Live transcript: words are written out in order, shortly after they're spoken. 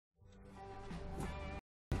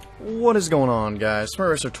What is going on, guys?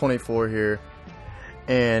 SmartRacer24 here,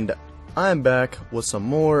 and I'm back with some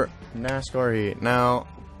more NASCAR Heat. Now,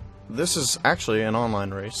 this is actually an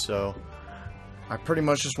online race, so I pretty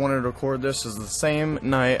much just wanted to record this as the same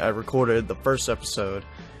night I recorded the first episode,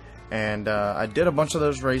 and I did a bunch of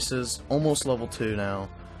those races, almost level 2 now,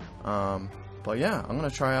 but yeah, I'm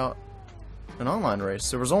gonna try out an online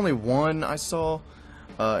race. There was only one I saw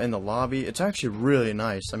in the lobby. It's actually really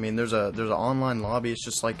nice. I mean, there's an online lobby. It's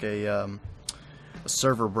just like a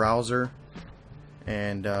server browser,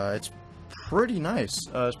 and it's pretty nice.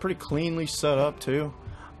 It's pretty cleanly set up too.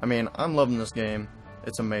 I mean, I'm loving this game.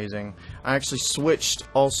 It's amazing. I actually switched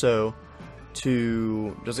also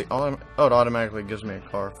to, does it oh, it automatically gives me a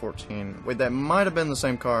car 14. Wait, that might have been the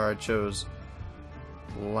same car I chose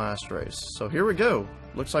last race. So here we go.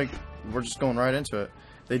 Looks like we're just going right into it.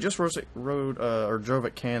 They just drove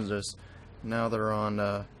at Kansas. Now they're on.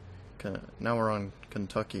 Now we're on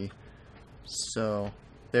Kentucky. So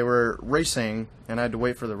they were racing, and I had to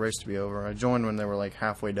wait for the race to be over. I joined when they were like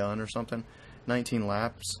halfway done or something. 19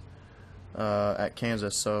 laps at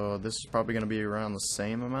Kansas. So this is probably going to be around the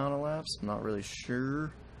same amount of laps. I'm not really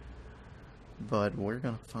sure, but we're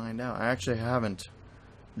gonna find out. I actually haven't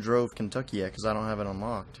drove Kentucky yet because I don't have it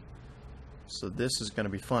unlocked. So this is going to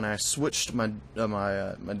be fun. I switched my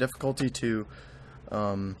my difficulty to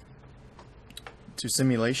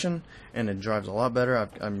simulation, and it drives a lot better.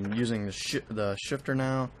 I'm using the shifter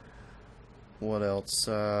now. What else?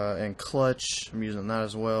 And clutch. I'm using that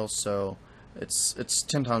as well. So it's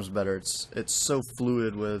 10 times better. It's so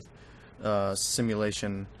fluid with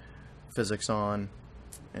simulation physics on,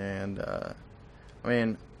 and I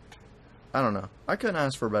mean, I don't know. I couldn't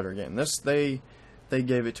ask for a better game. They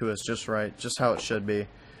gave it to us just right, just how it should be.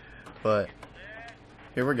 But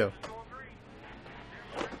here we go.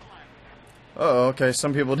 Uh-oh, okay,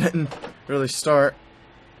 some people didn't really start.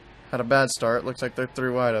 Had a bad start. Looks like they're 3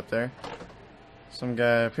 wide up there. Some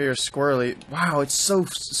guy up here, squirrely. Wow, it's so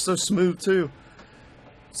smooth too.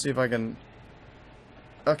 Let's see if I can.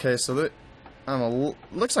 Okay, so that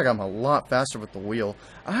looks like I'm a lot faster with the wheel.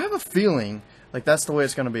 I have a feeling like that's the way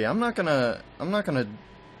it's gonna be. I'm not gonna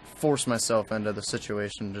force myself into the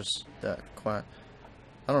situation just that quiet.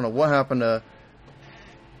 I don't know what happened to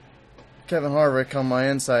Kevin Harvick on my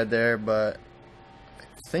inside there, but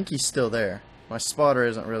I think he's still there. My spotter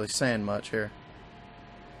isn't really saying much here.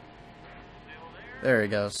 There he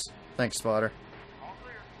goes. Thanks, spotter.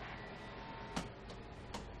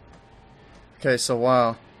 Okay, so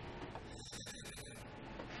wow.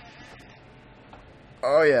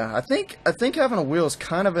 Oh yeah, I think having a wheel is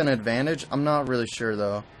kind of an advantage. I'm not really sure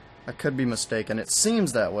though. I could be mistaken. It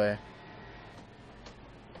seems that way.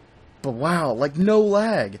 But wow, like no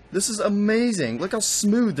lag. This is amazing. Look how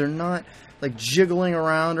smooth. They're not like jiggling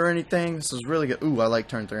around or anything. This is really good. Ooh, I like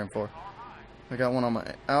turn 3 and 4. I got one on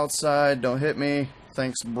my outside. Don't hit me.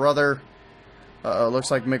 Thanks, brother. Uh-oh,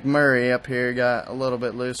 looks like McMurray up here got a little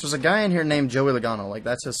bit loose. There's a guy in here named Joey Logano. Like,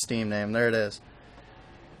 that's his Steam name. There it is.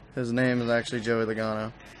 His name is actually Joey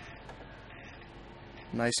Logano.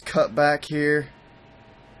 Nice cut back here.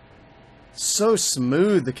 So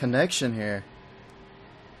smooth, the connection here.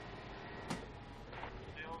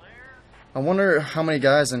 I wonder how many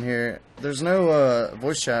guys in here. There's no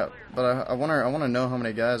voice chat, but I want to know how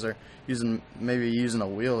many guys are maybe using a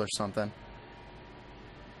wheel or something.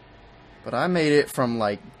 But I made it from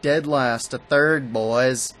like dead last to 3rd,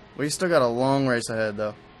 boys. We still got a long race ahead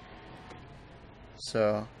though.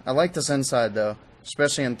 So I like this inside though,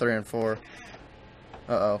 especially in 3 and 4.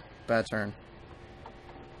 Uh-oh, bad turn.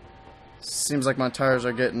 Seems like my tires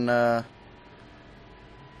are getting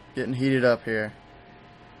heated up here.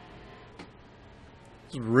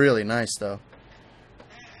 It's really nice though.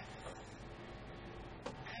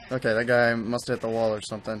 Okay, that guy must have hit the wall or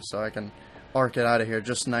something, so I can arc it out of here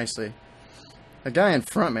just nicely. The guy in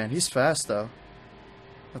front, man, he's fast though.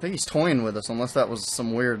 I think he's toying with us, unless that was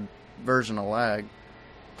some weird version of lag.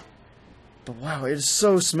 But wow, it is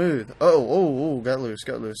so smooth. Oh, got loose.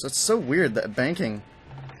 That's so weird, that banking.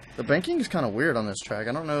 The banking is kind of weird on this track.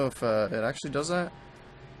 I don't know if it actually does that.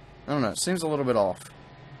 I don't know. It seems a little bit off.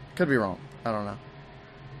 Could be wrong. I don't know.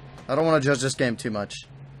 I don't want to judge this game too much.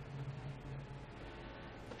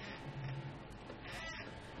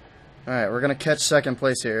 Alright, we're going to catch 2nd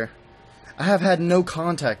place here. I have had no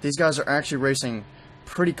contact. These guys are actually racing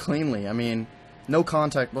pretty cleanly. I mean, no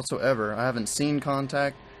contact whatsoever. I haven't seen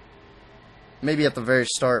contact. Maybe at the very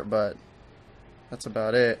start, but that's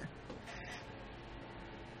about it.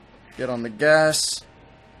 Get on the gas.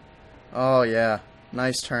 Oh yeah,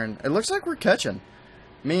 nice turn. It looks like we're catching.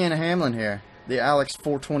 Me and Hamlin here. The Alex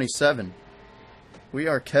 427. We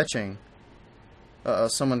are catching. Uh-oh,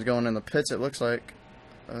 someone's going in the pits, it looks like.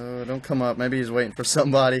 Oh, don't come up. Maybe he's waiting for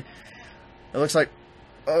somebody. It looks like...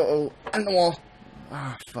 Uh-oh, in the wall.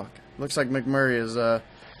 Ah, fuck. Looks like McMurray is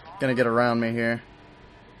gonna get around me here.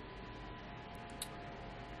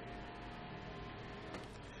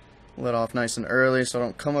 Let off nice and early so I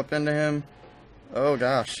don't come up into him. Oh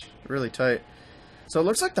gosh, really tight. So it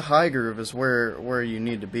looks like the high groove is where you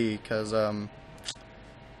need to be, because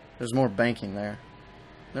there's more banking there.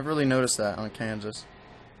 Never really noticed that on Kansas.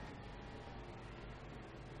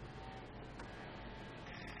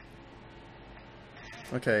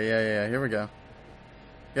 Okay, yeah, here we go.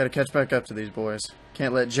 Gotta catch back up to these boys.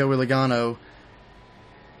 Can't let Joey Logano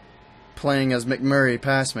playing as McMurray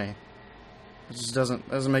pass me. It just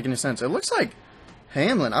doesn't make any sense. It looks like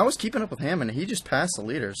Hamlin. I was keeping up with Hamlin, and he just passed the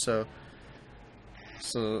leader, so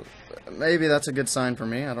maybe that's a good sign for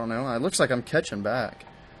me. I don't know. It looks like I'm catching back.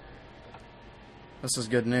 This is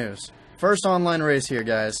good news. First online race here,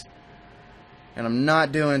 guys. And I'm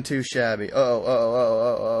not doing too shabby.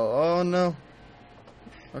 Oh no.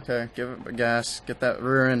 Okay, give it a gas. Get that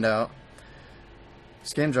rear end out.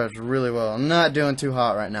 This game drives really well. I'm not doing too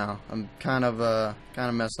hot right now. I'm kind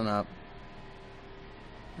of messing up.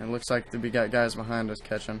 It looks like we got guys behind us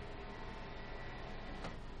catching.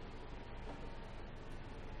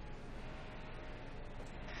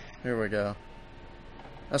 Here we go.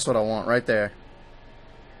 That's what I want right there.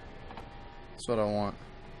 That's what I want.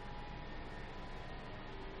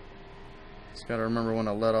 Just gotta remember when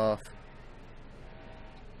to let off.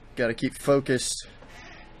 Gotta keep focused.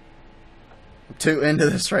 I'm too into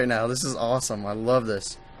this right now. This is awesome. I love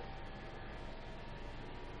this.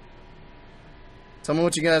 Tell me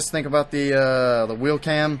what you guys think about the wheel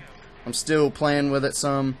cam. I'm still playing with it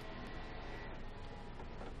some.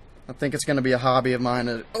 I think it's gonna be a hobby of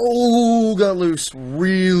mine. Oh, got loose.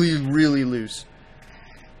 Really loose.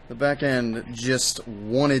 The back end just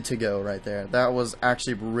wanted to go right there. That was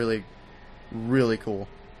actually really cool.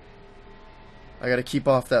 I gotta keep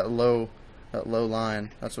off that low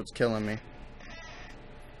line. That's what's killing me.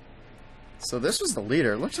 So this was the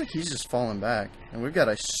leader. It looks like he's just falling back. And we've got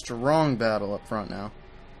a strong battle up front now.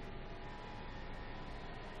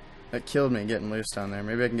 That killed me getting loose down there.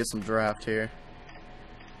 Maybe I can get some draft here.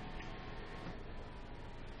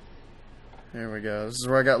 There we go. This is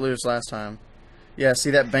where I got loose last time. Yeah, see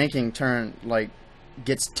that banking turn, like,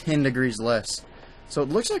 gets 10 degrees less. So it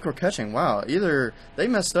looks like we're catching. Wow, either they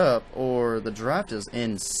messed up or the draft is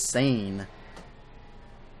insane.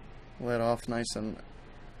 Let off nice and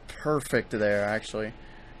perfect there, actually.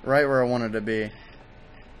 Right where I wanted to be.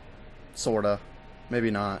 Sorta.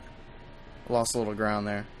 Maybe not. Lost a little ground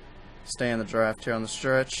there. Stay in the draft here on the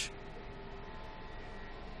stretch.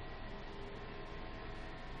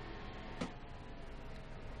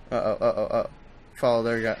 Uh-oh.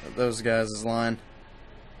 Follow those guys' line.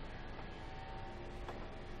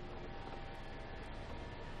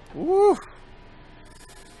 Woo!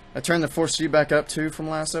 I turned the force feedback up too from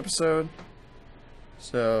last episode.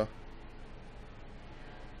 So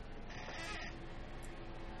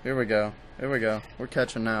here we go. We're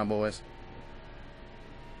catching now, boys.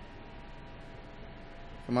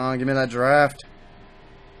 Come on, give me that draft.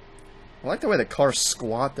 I like the way the cars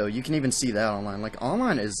squat, though. You can even see that online. Like,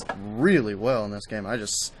 online is really well in this game. I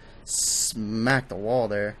just smacked the wall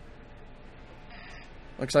there.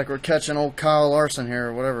 Looks like we're catching old Kyle Larson here,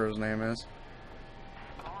 or whatever his name is.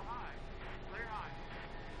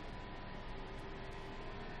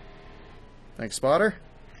 Thanks, spotter.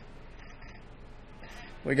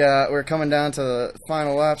 We're coming down to the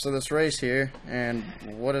final laps of this race here, and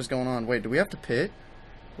what is going on? Wait, do we have to pit?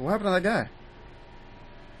 What happened to that guy?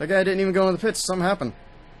 That guy didn't even go into the pits. Something happened.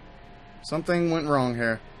 Something went wrong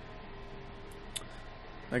here.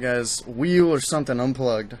 That guy's wheel or something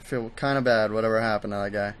unplugged. I feel kind of bad whatever happened to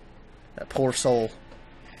that guy. That poor soul.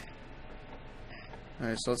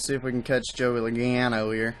 Alright, so let's see if we can catch Joey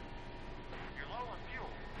Logano here. You're low on fuel.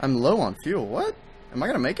 I'm low on fuel. What? Am I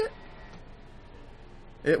going to make it?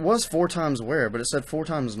 It was 4 times wear, but it said 4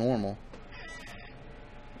 times normal.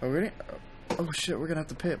 Oh, really? Oh shit, we're gonna have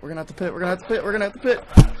to pit. We're gonna have to pit.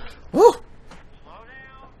 Woo! Slow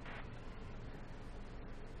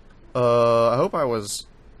down. I hope I was...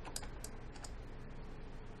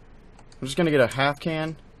 I'm just gonna get a half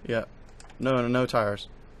can. Yeah. No tires.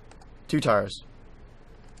 2 tires.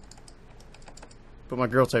 Put my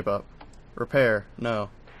grill tape up. Repair. No.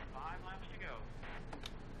 5 laps to go.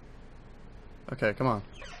 Okay, come on.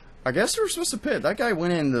 I guess we're supposed to pit. That guy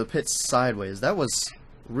went in the pit sideways. That was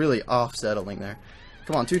really off-settling there.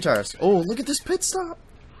 Come on, 2 tires. Oh, look at this pit stop.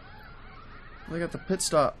 Look at the pit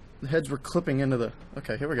stop. The heads were clipping into the...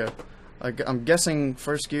 Okay, here we go. I'm guessing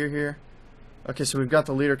first gear here. Okay, so we've got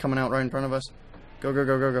the leader coming out right in front of us. Go, go,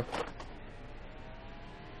 go, go, go.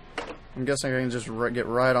 I'm guessing I can just get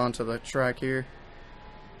right onto the track here.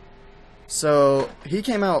 So, he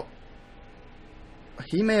came out...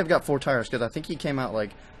 He may have got 4 tires, because I think he came out,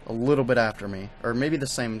 like, a little bit after me. Or maybe the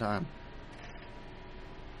same time.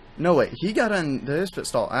 No, wait. He got into his pit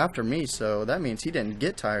stall after me, so that means he didn't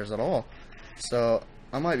get tires at all. So,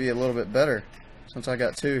 I might be a little bit better, since I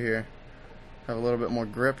got 2 here. Have a little bit more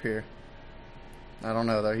grip here. I don't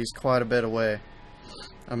know, though. He's quite a bit away.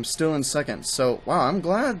 I'm still in second. So, wow, I'm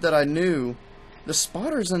glad that I knew the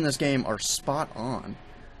spotters in this game are spot on.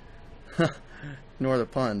 Nor the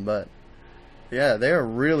pun, but yeah, they are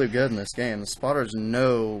really good in this game. The spotters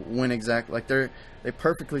know when exactly, like they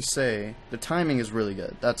perfectly say, the timing is really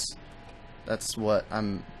good. That's what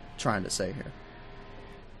I'm trying to say here.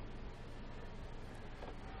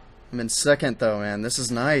 I'm in second though, man. This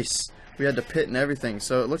is nice. We had to pit and everything,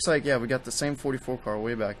 so it looks like, yeah, we got the same 44 car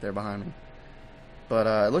way back there behind me. But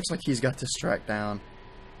it looks like he's got this track down.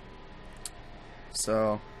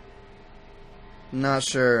 So, not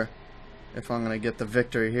sure if I'm going to get the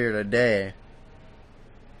victory here today.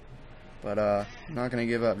 But I'm not going to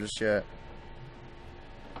give up just yet.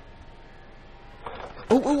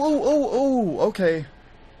 Oh, oh, oh, oh, oh, okay.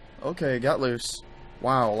 Okay, got loose.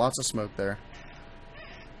 Wow, lots of smoke there.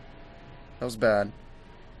 That was bad.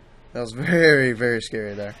 That was very, very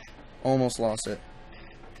scary there. Almost lost it.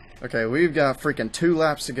 Okay, we've got freaking 2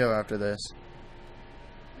 laps to go after this.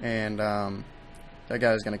 And, that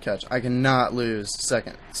guy's gonna catch. I cannot lose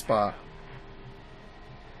second spot.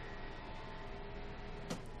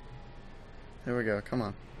 There we go, come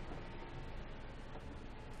on.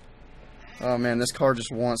 Oh man, this car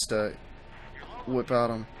just wants to whip out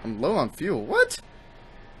him. I'm low on fuel. What?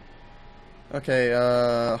 Okay,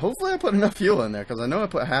 hopefully I put enough fuel in there, because I know I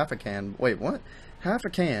put half a can. Wait, what? Half a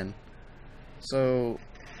can. So,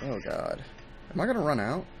 oh god. Am I gonna run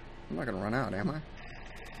out? I'm not gonna run out, am I?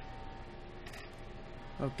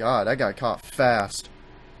 Oh god, I got caught fast.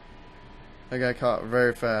 I got caught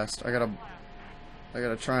very fast. I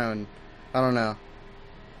gotta try and, I don't know.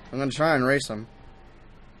 I'm gonna try and race him.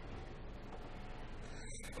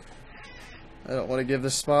 I don't want to give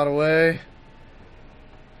this spot away.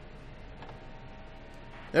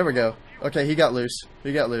 There we go. Okay, he got loose.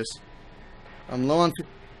 He got loose. I'm low on...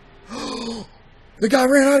 The guy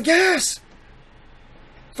ran out of gas!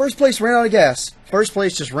 First place ran out of gas. First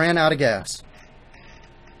place just ran out of gas.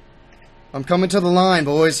 I'm coming to the line,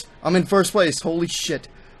 boys. I'm in first place. Holy shit.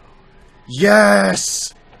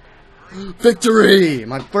 Yes! Victory!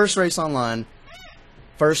 My first race online.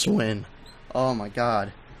 First win. Oh my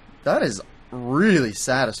god. That is really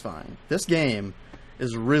satisfying. This game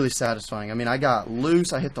is really satisfying. I mean, I got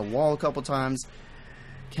loose. I hit the wall a couple times.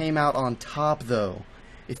 Came out on top, though.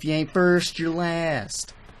 If you ain't first, you're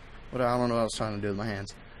last. I don't know what I was trying to do with my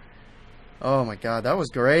hands. Oh my god, that was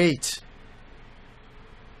great.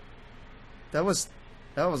 That was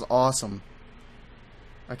awesome.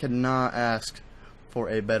 I could not ask for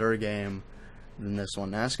a better game than this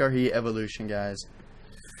one. NASCAR Heat Evolution, guys.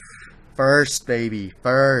 First, baby.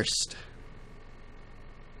 First.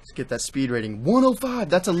 Let's get that speed rating. 105.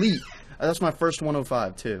 That's elite. That's my first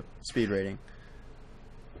 105, too. Speed rating.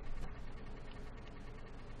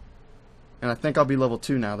 And I think I'll be level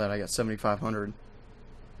 2 now that I got 7,500.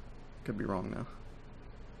 Could be wrong, though.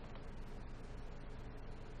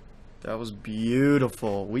 That was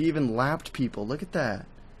beautiful. We even lapped people. Look at that.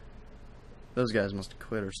 Those guys must have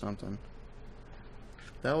quit or something.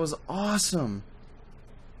 That was awesome.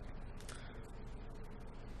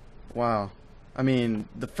 Wow. I mean,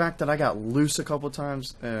 the fact that I got loose a couple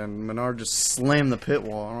times and Menard just slammed the pit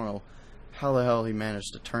wall. I don't know how the hell he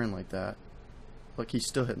managed to turn like that. Look, he's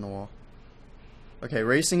still hitting the wall. Okay,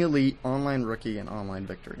 Racing Elite, Online Rookie, and Online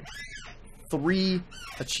Victory. 3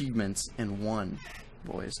 achievements in 1,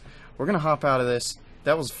 boys. We're going to hop out of this.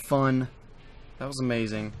 That was fun. That was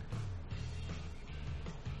amazing.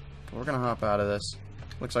 But we're going to hop out of this.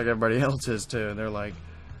 Looks like everybody else is too. They're like,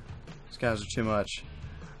 these guys are too much.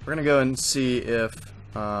 We're going to go and see if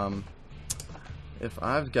I've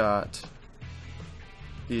got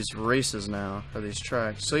these races now, or these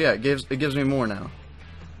tracks. So yeah, it gives me more now.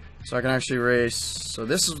 So I can actually race. So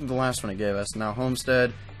this is the last one it gave us. Now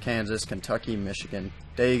Homestead, Kansas, Kentucky, Michigan,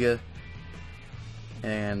 Dega,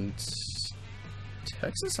 and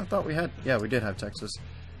Texas? I thought we had... Yeah, we did have Texas.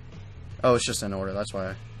 Oh, it's just in order. That's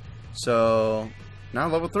why. So now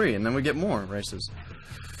level 3, and then we get more races.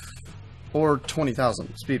 Or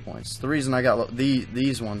 20,000 speed points. The reason I got...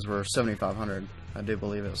 These ones were 7,500. I do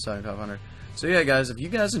believe it was 7,500. So yeah, guys, if you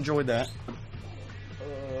guys enjoyed that...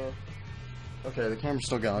 Okay, the camera's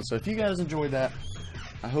still going. So if you guys enjoyed that,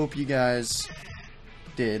 I hope you guys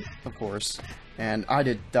did, of course. And I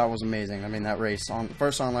did. That was amazing. I mean, that race,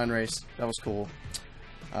 first online race, that was cool.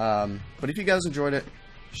 But if you guys enjoyed it,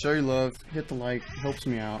 show your love, hit the like, helps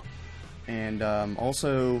me out. And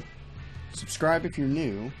also, subscribe if you're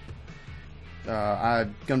new.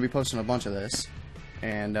 I'm going to be posting a bunch of this.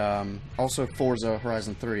 And also Forza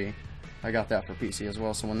Horizon 3. I got that for PC as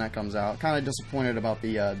well, so when that comes out, kind of disappointed about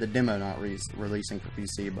the demo not releasing for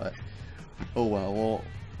PC, but oh well,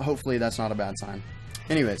 hopefully that's not a bad sign.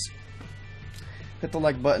 Anyways, hit the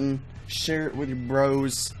like button, share it with your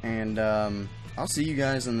bros, and I'll see you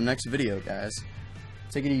guys in the next video, guys.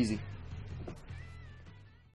 Take it easy.